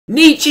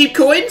Need cheap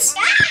coins?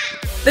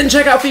 Then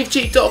check out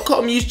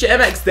FIFAcheap.com, use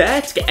JMX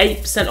there to get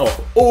 8%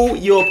 off all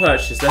your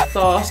purchases. They're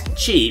fast,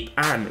 cheap,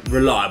 and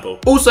reliable.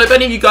 Also, if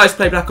any of you guys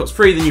play Black Ops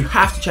 3, then you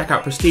have to check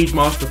out Prestige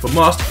Master for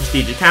Master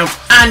Prestige accounts,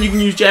 and you can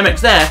use JMX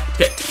there to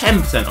get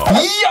 10% off.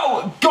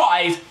 Yo,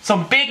 guys,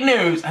 some big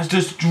news has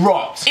just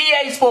dropped.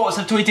 EA Sports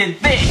have tweeted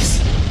this.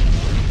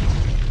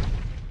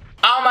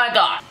 Oh my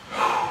god.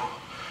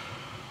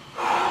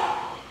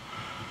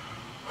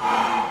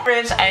 There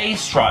is a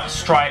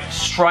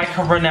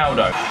striker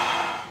Ronaldo.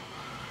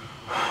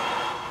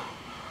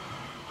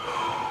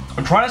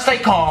 I'm trying to stay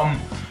calm,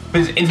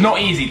 but it's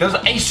not easy. There's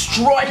a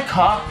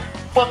striker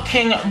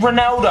fucking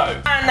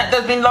Ronaldo. And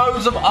there's been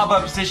loads of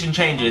other position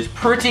changes.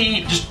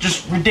 Pretty,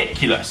 just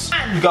ridiculous.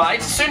 And guys,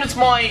 as soon as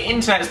my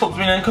internet stops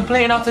being a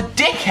complete and utter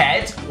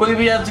dickhead, we're going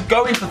to be able to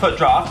go into the FUT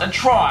draft and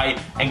try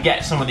and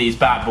get some of these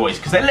bad boys.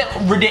 Because they look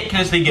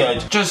ridiculously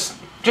good. Just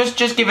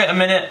give it a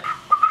minute.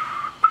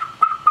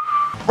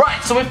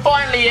 Right, so we're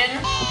finally in.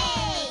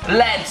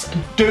 Let's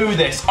do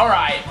this.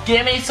 Alright,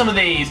 give me some of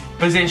these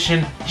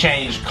position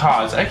change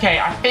cards. Okay,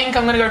 I think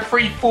I'm going to go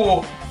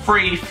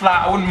 3-4-3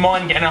 flat. I wouldn't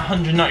mind getting a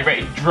 190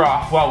 rated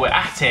draft while we're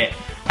at it.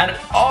 And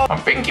oh, I'm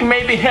thinking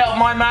maybe help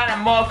my man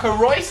and Marco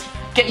Reus.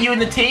 Get you in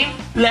the team.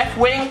 Left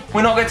wing.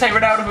 We're not going to take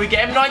Ronaldo if we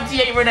get him.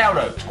 98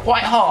 Ronaldo. It's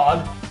quite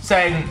hard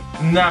saying,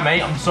 nah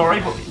mate, I'm sorry,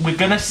 but we're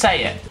going to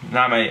say it.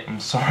 Nah mate, I'm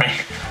sorry.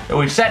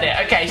 We've said it.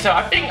 Okay, so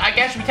I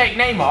guess we take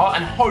Neymar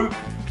and hope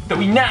that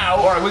we now,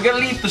 alright, we're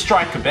going to leave the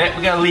striker bit,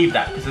 we're going to leave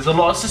that, because there's a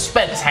lot of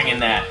suspense hanging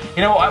there.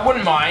 You know what, I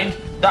wouldn't mind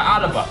that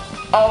Alaba.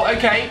 Oh,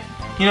 okay,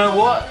 you know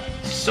what?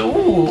 So,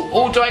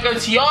 do I go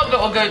Thiago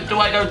or do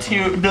I go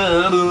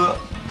to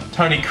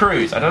Tony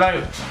Cruz? I don't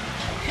know.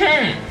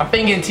 I'm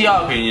thinking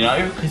Thiago, you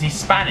know, because he's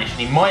Spanish and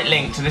he might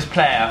link to this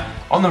player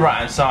on the right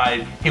hand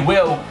side. He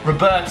will,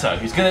 Roberto,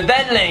 who's going to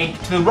then link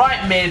to the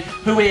right mid,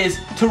 who is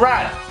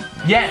Turan.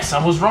 Yes,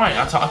 I was right.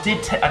 I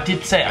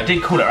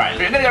did call it right.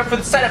 We're gonna go for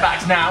the centre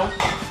backs now.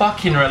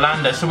 Fucking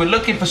Rolando. So we're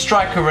looking for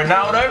striker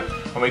Ronaldo,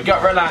 and we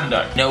got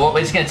Rolando. You know what?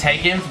 We're just gonna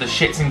take him for the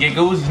shits and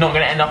giggles. He's not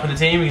gonna end up in the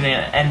team. He's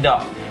gonna end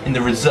up in the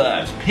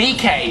reserves.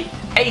 PK,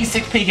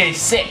 86 PK,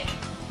 sick.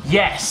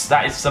 Yes,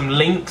 that is some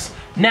links.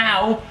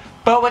 Now,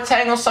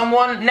 Boateng or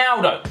someone.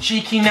 Naldo,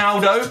 cheeky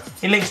Naldo.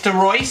 He links to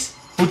Royce.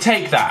 We'll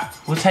take that.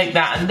 We'll take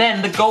that. And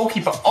then the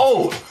goalkeeper.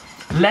 Oh,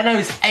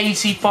 Leno's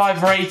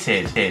 85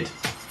 rated.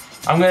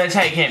 I'm going to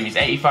take him, he's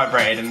 85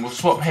 rated, and we'll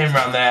swap him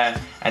around there,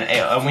 and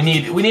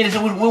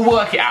we'll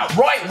work it out.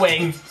 Right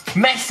wing,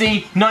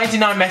 Messi,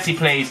 99 Messi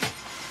please.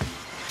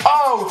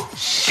 Oh,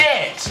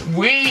 shit,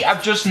 we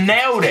have just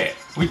nailed it.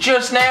 We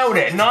just nailed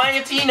it,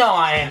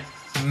 99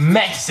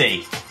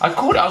 Messi. I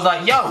called it, I was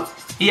like, yo,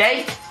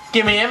 EA,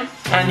 give me him,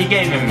 and he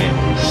gave him me.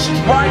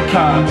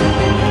 Striker,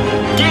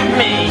 give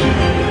me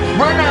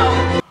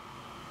Ronaldo.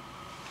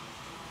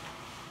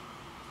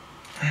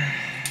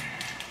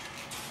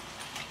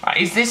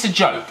 Is this a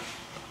joke?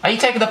 Are you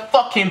taking the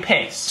fucking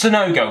piss?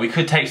 Sonogo, we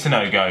could take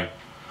Sonogo.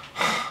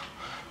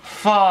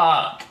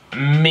 Fuck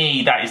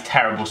me, that is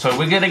terrible. So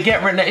we're gonna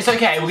get Ronaldo. It's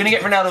okay, we're gonna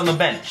get Ronaldo on the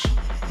bench.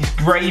 He's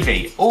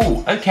gravy.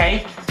 Oh,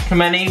 okay.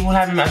 Kameni, we'll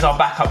have him as our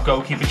backup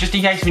goalkeeper, just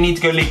in case we need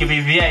to go Liga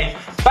BBVA.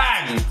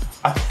 Bang!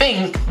 I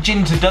think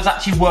Ginter does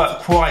actually work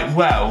quite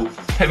well.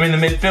 Put him in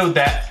the midfield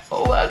there.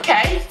 Oh,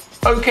 okay.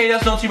 Okay,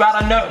 that's not too bad.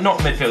 I know, not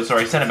midfield,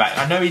 sorry, centre back.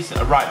 I know he's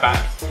a right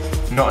back,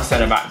 not a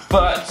centre back,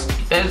 but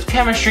his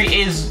chemistry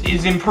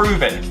is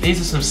improving.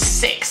 These are some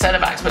sick centre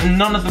backs, but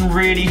none of them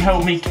really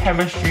help me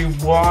chemistry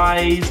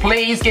wise.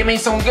 Please give me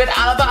some good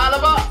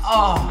Alaba.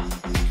 Oh,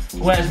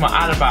 where's my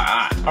Alaba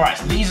at? All right,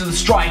 so these are the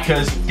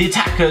strikers, the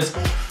attackers.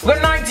 We've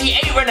got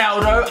 98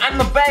 Ronaldo and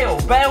the Bale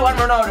and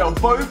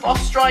Ronaldo, both are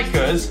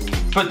strikers.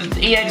 But the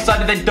EA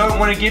decided they don't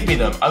want to give me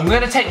them. I'm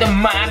going to take the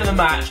man of the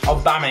match,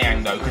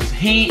 Aubameyang, though, because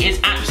he is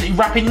absolutely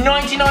rapid.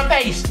 99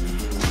 pace.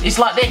 It's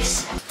like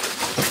this.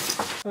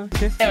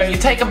 Okay. Anyway, you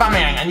take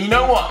Aubameyang, and you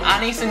know what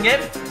Ali can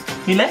give?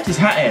 He left his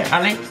hat here.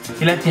 Ali,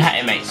 he left your hat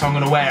here, mate, so I'm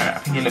going to wear it. I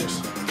think it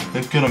looks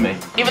good on me.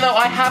 Even though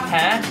I have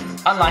hair,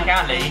 unlike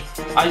Ali,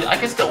 I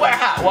can still wear a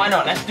hat. Why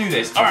not? Let's do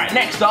this. All right,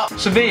 next up,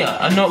 Sevilla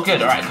are not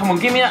good. All right, come on,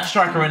 give me that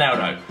striker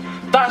Ronaldo.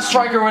 That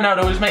striker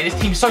Ronaldo has made this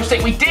team so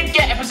sick. We did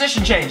get a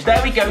position change. There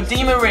we go.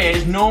 Di Maria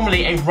is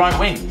normally a right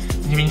wing.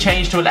 He's been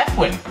changed to a left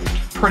wing.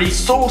 Pretty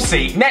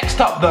saucy. Next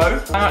up though,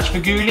 how much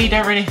for Gulli?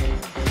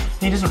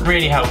 He doesn't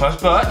really help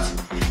us, but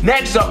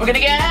next up we're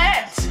gonna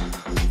get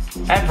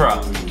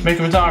Evra.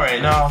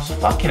 Mikamatare. No,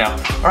 fucking hell.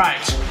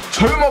 Alright,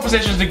 2 more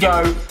positions to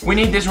go. We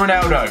need this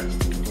Ronaldo.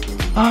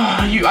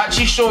 Are you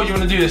actually sure you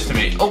want to do this to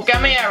me? Oh,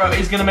 Gamero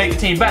is gonna make the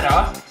team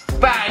better.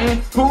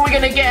 Bang! Who are we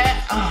gonna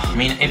get? Oh, I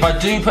mean, if I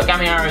do put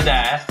Gamero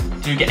there,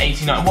 do get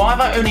 89. Why have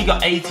I only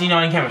got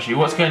 89 chemistry?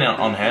 What's going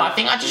on here? I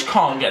think I just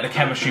can't get the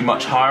chemistry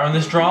much higher on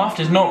this draft.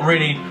 It's not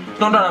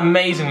done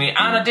amazingly,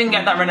 and I didn't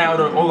get that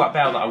Ronaldo or that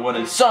Bale that I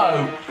wanted.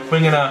 So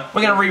we're gonna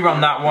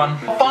rerun that one.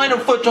 Final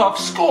FUT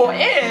draft score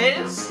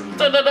is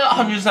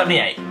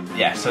 178.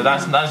 Yeah, so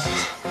that's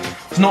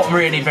it's not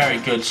really very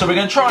good. So we're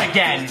gonna try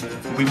again.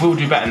 We will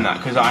do better than that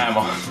because I'm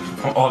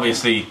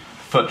obviously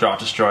FUT draft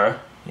destroyer.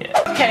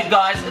 Yeah. Okay,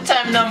 guys,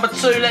 attempt number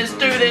 2. Let's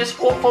do this.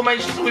 What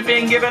formations are we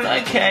being given?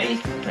 Okay,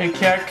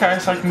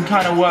 so I can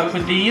kind of work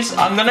with these.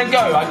 I'm gonna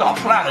go. I got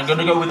a plan. I'm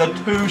gonna go with a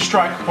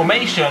 2-striker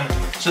formation,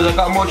 so they've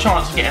got more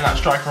chance of getting that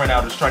striker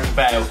Ronaldo, striker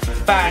Bale.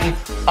 Bang!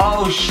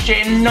 Oh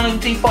shit!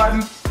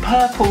 95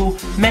 purple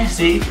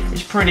Messi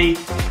is pretty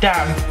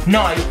damn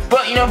nice.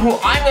 But you know who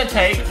I'm gonna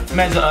take?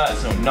 Mesut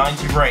Ozil,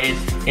 90 rated,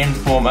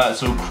 in-form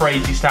Ozil,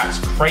 crazy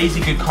stats, crazy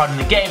good card in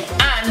the game,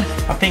 and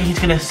I think he's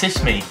gonna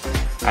assist me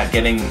at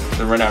getting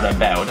the Ronaldo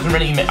Bale. Doesn't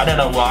really, I don't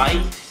know why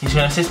he's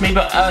gonna assist me,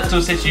 but Ozil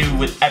assists you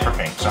with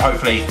everything. So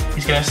hopefully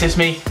he's gonna assist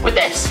me with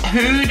this.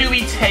 Who do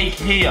we take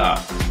here?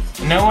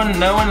 No one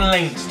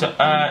links to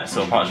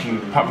Ozil apart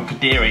from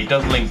Kadiri. He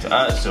does link to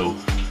Ozil,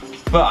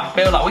 but I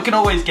feel like we can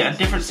always get a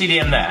different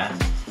CDM there.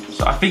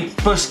 So I think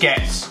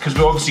Busquets, because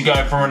we're obviously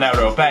going for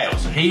Ronaldo or Bale,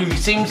 so he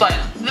seems like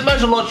the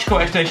most logical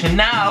explanation.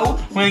 Now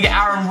we're gonna get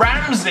Aaron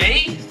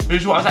Ramsey,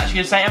 which is what I was actually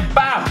gonna say, and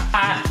bam,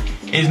 that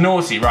is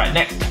naughty. Right,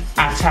 next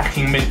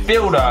attacking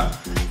midfielder,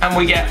 and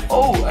we get,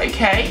 oh,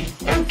 okay,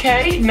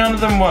 none of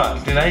them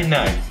work, do they?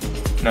 No,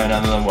 none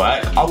of them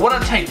work. I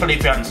want to take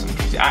Felipe Anderson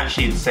because he's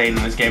actually insane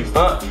in this game,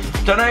 but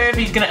don't know if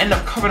he's gonna end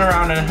up coming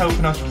around and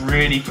helping us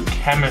really for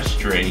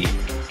chemistry.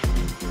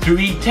 Do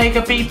we take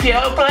a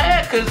BPL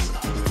player? Because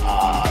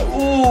I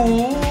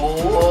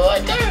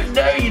don't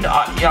know, you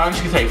know. Yeah, I'm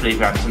just gonna take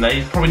Felipe Anderson though.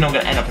 He's probably not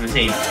gonna end up in the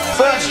team.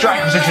 First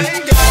strike position.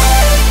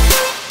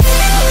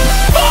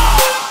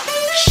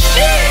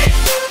 Shit!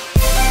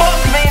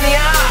 Fuck me in the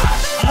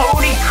ass!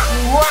 Holy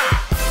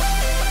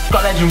crap!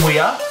 Got Legend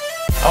Weir.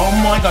 Oh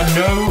my god,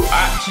 no,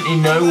 absolutely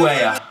no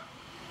way.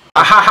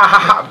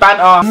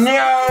 Banter.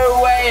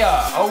 No way!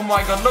 Oh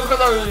my god, look at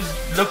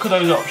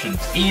those options.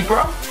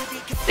 Ibra,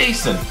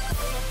 decent.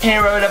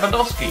 Hero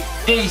Lewandowski,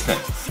 decent.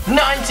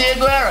 90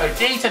 Aguero,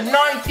 decent.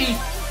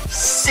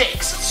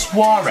 96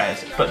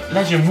 Suarez, but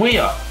Legend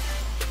Weir.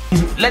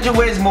 Legend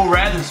Weir is more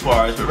rare than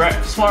Suarez,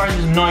 but Suarez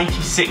is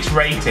 96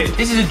 rated.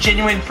 This is a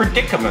genuine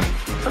predicament.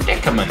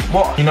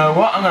 What? You know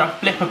what? I'm gonna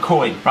flip a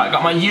coin. Right,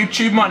 got my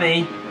YouTube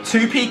money.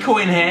 2p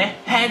coin here.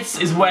 Heads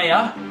is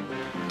Weir.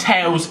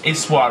 Tails is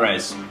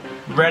Suarez.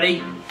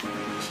 Ready?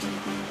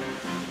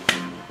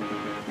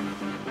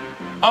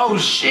 Oh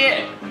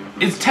shit!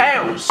 It's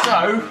tails.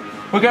 So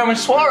we're going with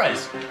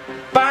Suarez.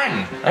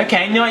 Bang!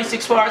 Okay,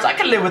 96 Suarez, I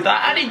can live with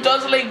that. And he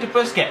does link to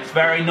Busquets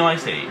very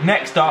nicely.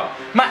 Next up,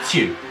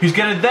 Matthew, who's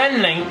going to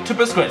then link to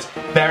Busquets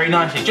very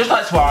nicely. Just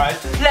like Suarez,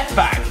 left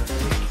back.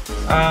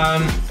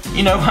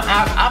 You know,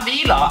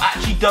 Avila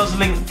actually does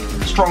link,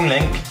 strong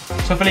link,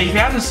 to Felipe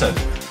Anderson.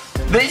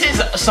 This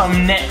is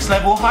some next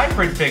level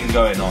hybrid thing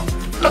going on.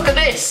 Look at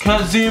this.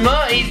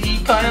 Zuma,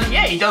 he kind of,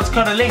 yeah, he does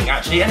kind of link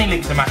actually, and he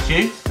links to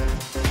Matthew.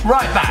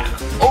 Right back.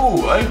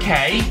 Oh,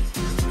 okay.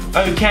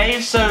 Okay,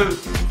 so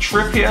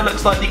Trippier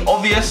looks like the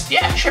obvious.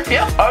 Yeah,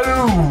 Trippier.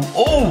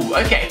 Oh,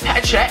 okay.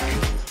 Petchek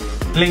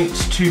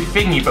links to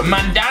Thingy, but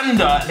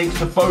Mandanda links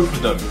to both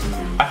of them.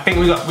 I think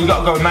we got to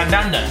go with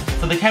Mandanda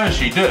for the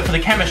chemistry. Do it for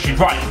the chemistry.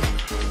 Right.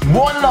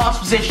 One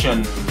last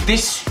position.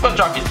 This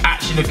FUTDRAFT is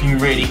actually looking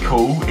really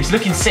cool. It's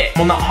looking sick.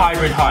 I'm on that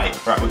hybrid height.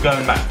 Right, we're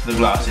going back to the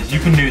glasses. You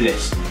can do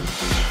this.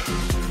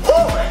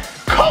 Oh,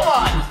 come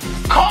on!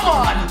 Come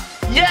on!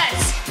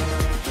 Yes!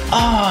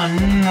 Oh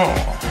no!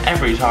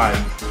 Every time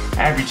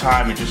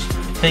I just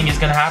think it's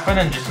gonna happen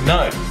and just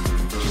no.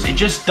 It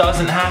just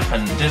doesn't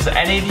happen. Does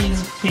any of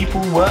these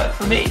people work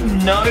for me?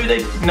 No,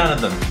 none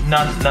of them.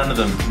 None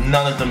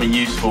of them are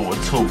useful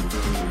at all.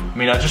 I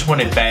mean, I just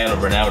wanted Bale or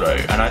Ronaldo,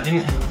 and I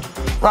didn't.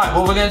 Right,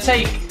 well, we're gonna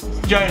take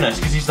Jonas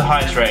because he's the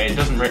highest rated.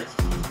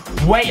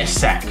 Wait a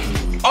sec.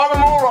 I'm a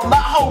moron.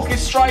 That Hulk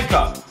is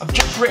striker.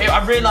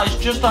 I realised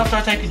just after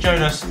I take a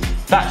Jonas,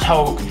 that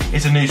Hulk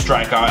is a new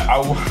striker. I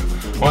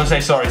want to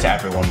say sorry to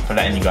everyone for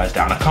letting you guys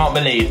down. I can't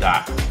believe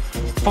that.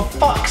 For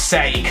fuck's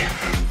sake.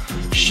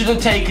 Should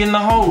have taken the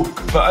Hulk.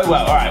 But oh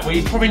well, alright. Well,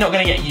 he's probably not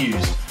going to get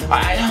used.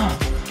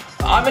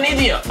 I'm an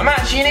idiot. I'm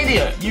actually an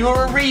idiot.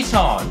 You're a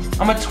retard.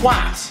 I'm a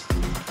twat.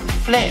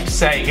 Flip's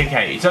sake.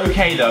 Okay, it's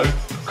okay though.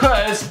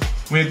 Because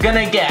we're going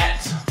to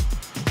get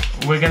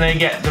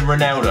the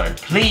Ronaldo.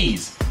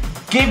 Please.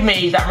 Give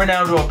me that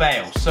Ronaldo or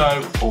Bale.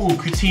 So, oh,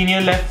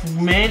 Coutinho left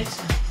mid.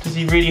 Does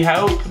he really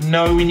help?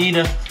 No, we need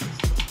a...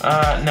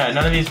 no,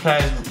 none of these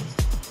players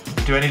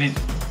do any of these.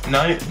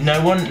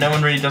 No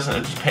one really doesn't. I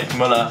just picked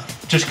Muller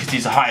just because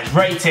he's the highest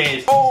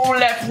rated. Oh,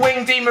 left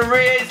wing Di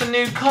Maria is the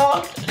new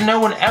card. No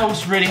one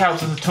else really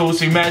helps us at all,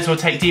 so we may as well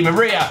take Di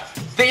Maria.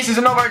 This is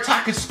another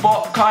attacker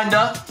spot,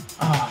 kinda.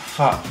 Oh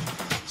fuck.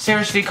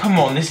 Seriously, come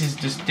on. This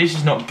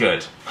is not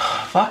good.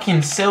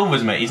 Fucking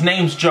Silvers, mate. His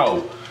name's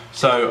Joel,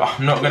 so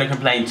I'm not gonna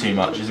complain too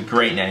much. It's a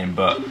great name,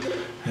 but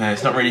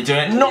it's not really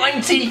doing it.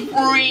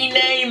 93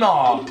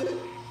 Neymar.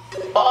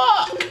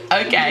 Fuck!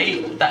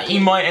 Okay, that he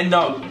might end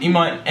up, I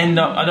don't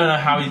know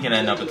how he's gonna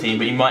end up a team,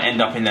 but he might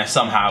end up in there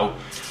somehow.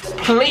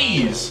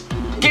 Please,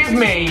 give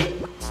me,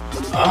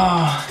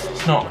 oh,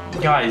 it's not,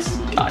 guys,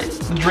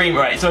 the dream,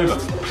 right, it's over.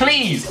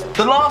 Please,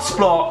 the last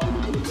spot,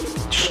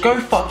 just go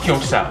fuck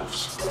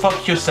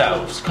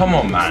yourselves, come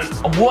on man.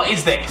 What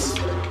is this?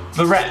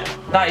 the rep.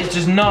 That is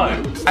just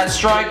no. At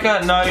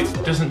striker, no,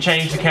 doesn't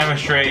change the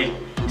chemistry.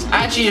 It's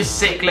actually a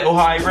sick little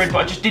hybrid, but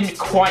I just didn't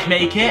quite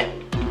make it.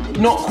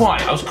 Not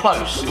quite, I was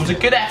close. It was a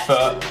good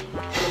effort,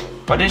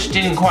 but I just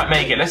didn't quite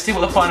make it. Let's see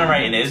what the final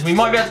rating is. We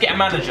might be able to get a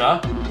manager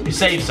who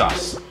saves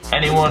us.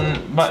 Anyone,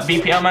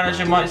 BPL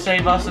manager might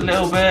save us a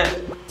little bit.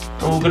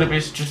 All gonna be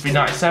just be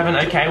 97.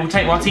 Okay, we'll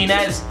take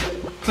Martinez,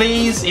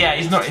 please. Yeah,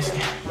 he's not. It's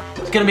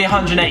gonna be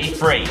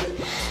 183.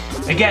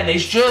 Again,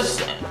 it's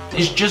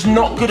just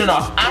not good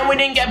enough. And we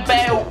didn't get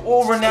Bale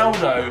or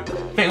Ronaldo.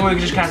 I think we're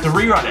just gonna have to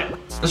rerun it.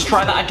 Let's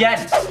try that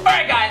again. All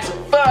right, guys,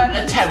 third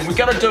attempt. We're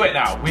gonna do it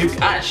now. We've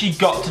actually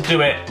got to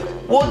do it.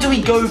 What do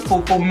we go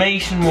for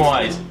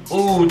formation-wise?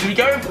 Oh, do we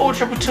go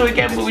 4-2-2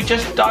 again? But we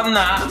just done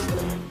that.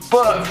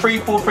 But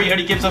 3-4-3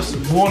 only gives us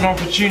one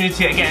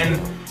opportunity at getting,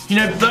 you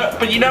know,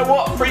 but you know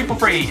what?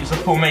 3-4-3 is a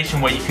formation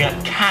where you can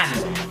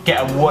get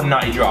a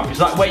 190 draft. It's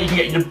like where you can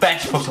get the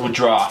best possible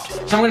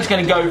draft. So I'm just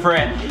gonna go for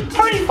it.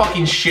 Holy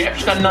fucking shit.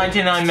 Just got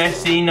 99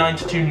 Messi,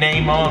 92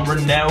 Neymar,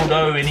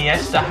 Ronaldo,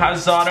 Iniesta,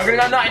 Hazard. I'm gonna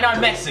go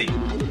 99 Messi.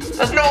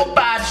 That's not a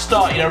bad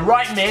start, you know,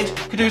 right mid.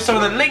 Could do some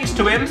of the links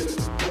to him.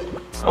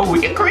 Oh,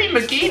 we get Green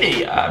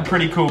McGeady.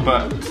 Pretty cool,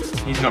 but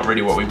he's not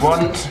really what we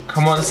want.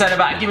 Come on, centre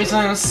back, give me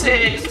something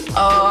sick.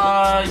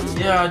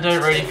 Yeah, I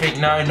don't really think,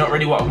 no, not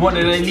really what I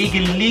wanted.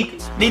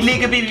 Need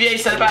Liga BBVA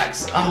centre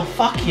backs. Oh,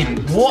 fucking,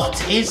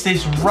 what is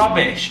this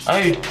rubbish?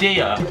 Oh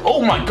dear.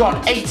 Oh my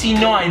god,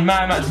 89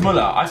 Mehmet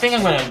Muller. I think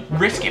I'm gonna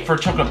risk it for a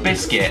chocolate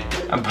biscuit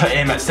and put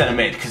him at centre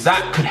mid, because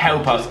that could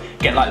help us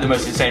get like the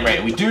most insane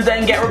rating. We do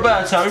then get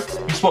Roberto.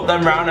 We swap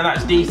them round and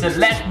that's decent.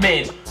 Left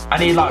mid, I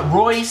need like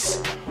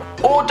Royce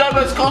or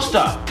Douglas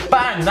Costa.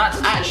 Bang,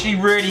 that's actually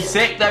really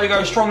sick. There we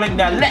go, strong link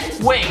there.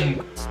 Left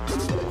wing.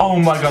 Oh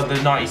my god,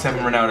 the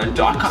 97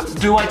 Ronaldo.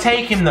 Do I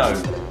take him though?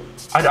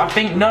 I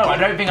think, no, I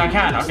don't think I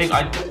can.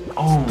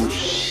 Oh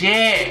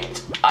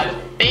shit. I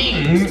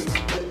think.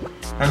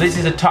 Now this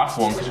is a tough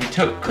one because we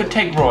could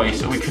take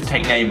Royce or we could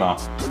take Neymar.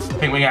 I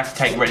think we're gonna have to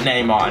take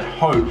Neymar and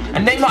hope.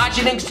 And Neymar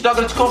actually links to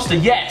Douglas Costa,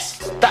 yes.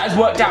 That has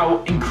worked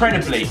out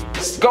incredibly.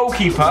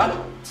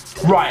 Goalkeeper.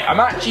 Right, I'm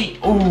actually,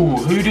 ooh,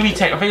 who do we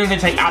take? I think I'm gonna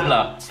take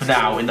Adler for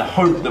now in the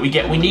hope that we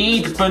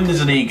need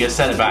Bundesliga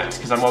centre-backs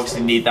because I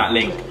obviously need that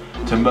link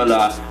to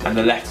Müller and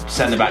the left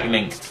centre-back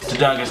link to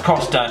Douglas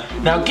Costa.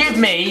 Now give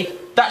me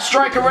that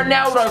striker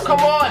Ronaldo, come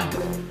on!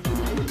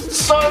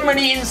 So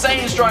many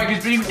insane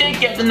strikers, but you did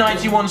get the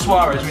 91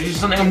 Suarez, which is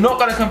something I'm not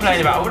gonna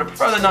complain about. I would have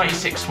preferred the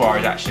 96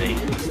 Suarez actually.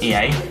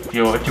 EA, if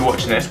you're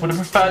watching this, would have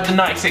preferred the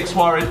 96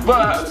 Suarez,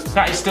 but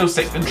that is still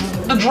sick.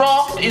 The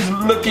draft is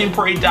looking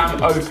pretty damn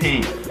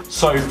OP.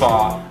 So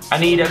far, I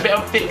need a bit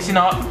of fixing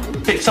up.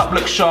 Fix up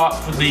looks sharp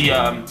for the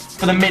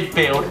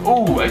midfield.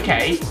 Ooh,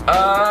 okay.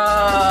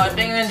 I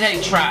think I'm gonna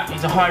take Trapp.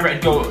 He's a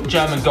high-rated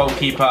German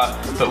goalkeeper,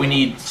 but we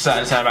need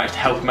certain centre backs to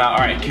help him out.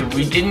 All right, cool.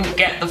 We didn't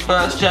get the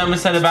first German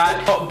centre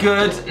back. Not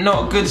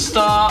a good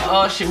start.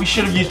 Oh shit, we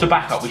should have used a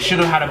backup. We should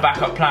have had a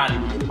backup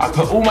plan. I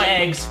put all my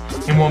eggs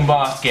in one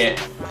basket.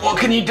 What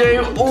can you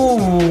do?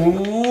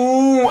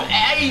 Ooh,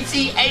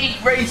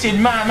 88 rated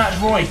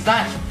Mehmet Royce.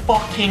 That's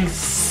fucking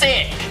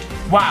sick.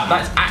 Wow,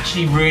 that's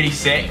actually really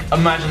sick.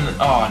 Imagine that.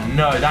 Oh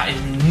no, that is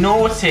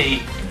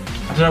naughty.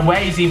 I don't know where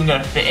he's even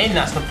going to fit in.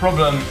 That's the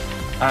problem.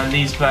 And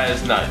these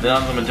players, no,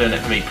 none of them are doing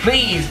it for me.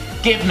 Please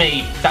give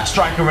me that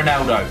striker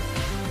Ronaldo.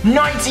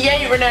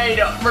 98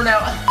 Ronaldo.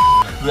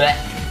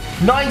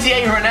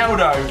 98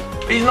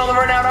 Ronaldo. He's not the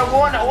Ronaldo I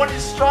want. I want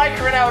his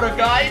striker Ronaldo,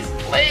 guys.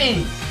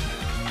 Please.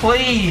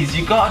 Please,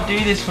 you gotta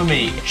do this for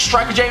me.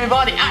 Striker Jamie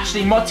Vardy.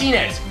 Actually,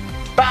 Martinez.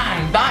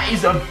 Bang. That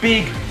is a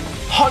big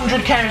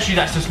 100 chemistry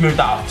that's just moved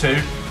that up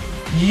to.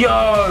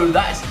 Yo,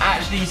 that's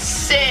actually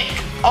sick.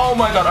 Oh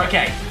my god,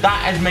 okay.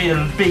 That has made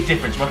a big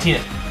difference.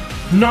 Martinez.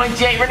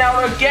 98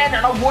 Ronaldo again,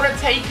 and I want to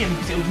take him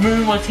because it would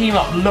move my team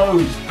up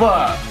loads,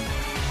 but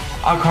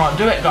I can't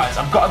do it, guys.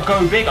 I've got to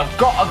go big. I've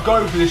got to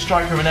go for this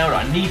striker Ronaldo.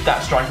 I need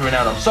that striker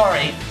Ronaldo. I'm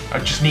sorry. I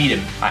just need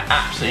him. I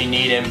absolutely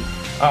need him.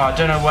 Oh, I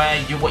don't know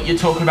what you're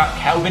talking about,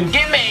 Kelvin.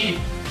 Give me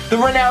the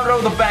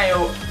Ronaldo, the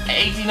Bale,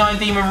 89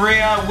 Di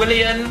Maria,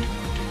 Willian.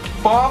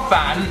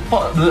 Farman,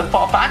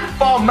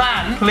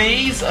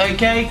 please.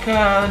 Okay,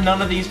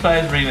 none of these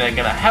players really are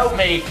gonna help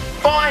me.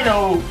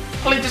 Final,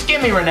 please just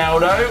give me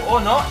Ronaldo or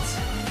not.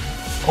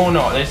 Or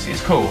not. This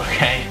is cool.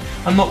 Okay,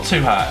 I'm not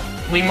too hurt.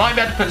 We might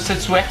be able to put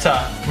Sweater.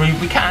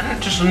 We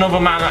can. Just another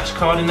man match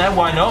card in there.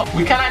 Why not?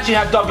 We can actually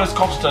have Douglas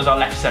Costa as our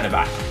left centre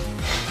back.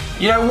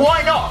 You know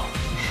why not?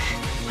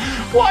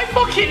 Why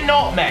fucking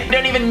not, mate? We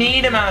don't even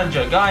need a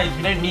manager, guys.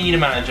 We don't need a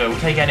manager. We'll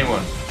take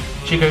anyone.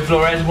 Chico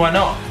Flores. Why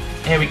not?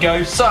 Here we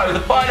go. So the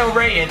final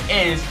rating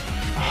is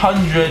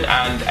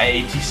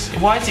 180.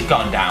 Why has it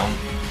gone down?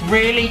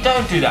 Really?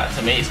 Don't do that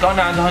to me. It's gone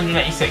down to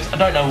 186. I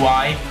don't know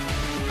why.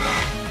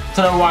 I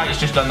don't know why it's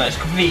just done that. It's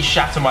completely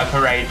shattered my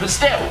parade. But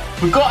still,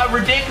 we've got a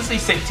ridiculously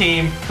sick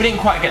team. We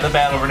didn't quite get the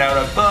Bale or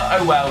Ronaldo, but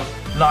oh well.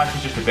 Life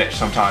is just a bitch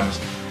sometimes.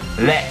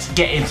 Let's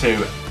get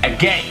into a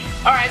game.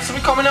 Alright, so we're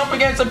coming up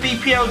against a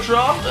BPL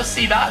draft. Let's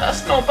see that.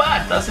 That's not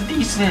bad. That's a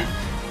decent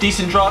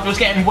draft. It was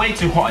getting way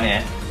too hot in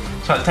here.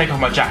 So I had to take off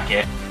my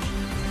jacket.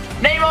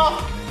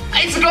 Neymar,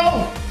 it's a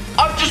goal.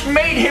 I've just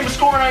made him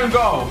score an own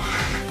goal.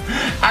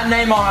 And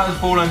Neymar has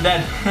fallen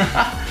dead.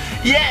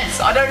 Yes,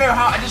 I don't know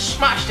how, I just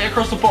smashed it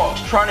across the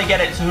box, trying to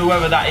get it to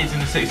whoever that is in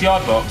the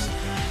 6-yard box.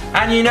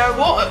 And you know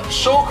what?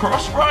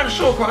 Ryan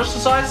Shawcross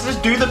decides to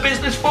just do the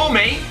business for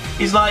me.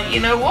 He's like,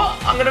 you know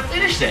what? I'm gonna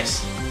finish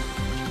this.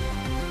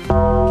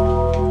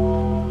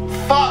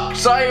 Fuck,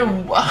 so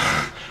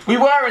we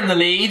were in the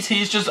lead.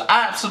 He's just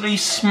absolutely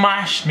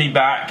smashed me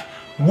back.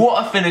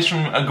 What a finish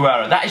from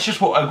Aguero. That is just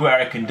what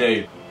Aguero can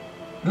do.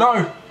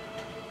 No.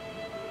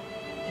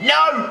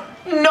 No!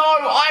 No!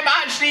 I'm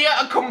actually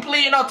a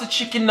complete and utter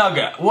chicken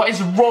nugget. What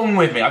is wrong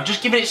with me? I've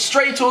just given it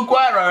straight to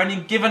Aguero and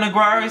you've given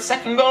Aguero his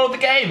second goal of the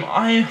game.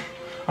 I'm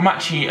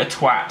actually a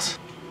twat.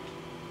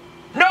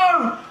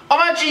 No!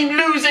 I'm actually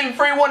losing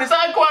 3-1. Is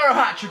that Aguero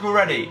hat-trick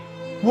already?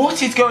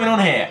 What is going on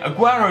here?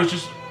 Aguero is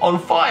just on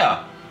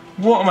fire.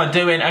 What am I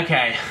doing?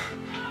 Okay.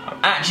 I'm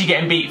actually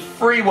getting beat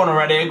 3-1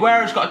 already.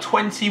 Aguero's got a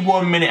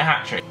 21-minute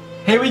hat-trick.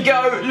 Here we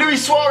go.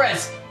 Luis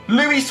Suarez.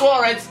 Luis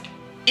Suarez.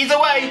 He's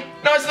away.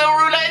 Nice little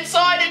roulette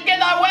inside and get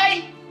that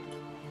way.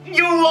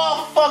 You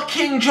are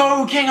fucking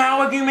joking.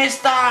 How have you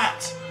missed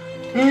that?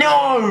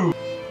 No.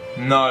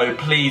 No,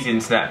 please,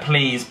 internet.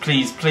 Please,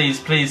 please, please,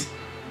 please.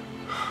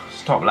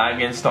 Stop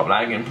lagging. Stop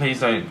lagging.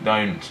 Please don't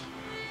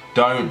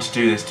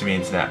do this to me,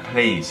 internet.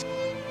 Please.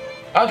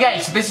 Okay,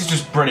 so this is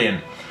just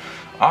brilliant.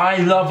 I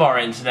love our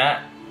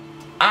internet.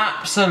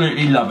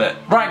 Absolutely love it.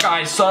 Right,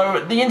 guys,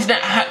 so the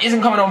internet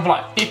isn't coming on for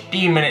like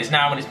 15 minutes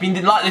now, and it's been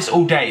like this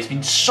all day. It's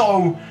been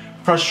so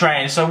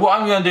frustrating. So what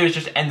I'm going to do is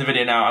just end the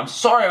video now. I'm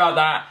sorry about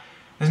that.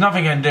 There's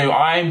nothing I can do.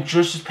 I'm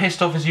just as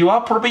pissed off as you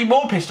are. Probably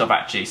more pissed off,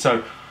 actually.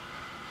 So,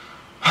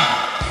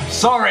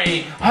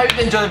 sorry. I hope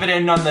you enjoyed the video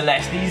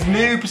nonetheless. These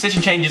new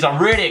position changes are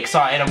really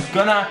excited. I'm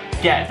going to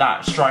get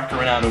that striker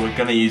Ronaldo. We're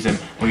going to use him.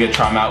 We're going to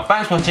try him out.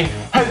 Thanks for watching.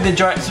 Hope you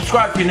enjoyed it.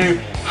 Subscribe if you're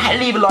new.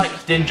 Leave a like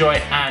if you enjoy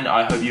it. And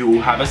I hope you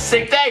all have a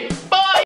sick day. Bye.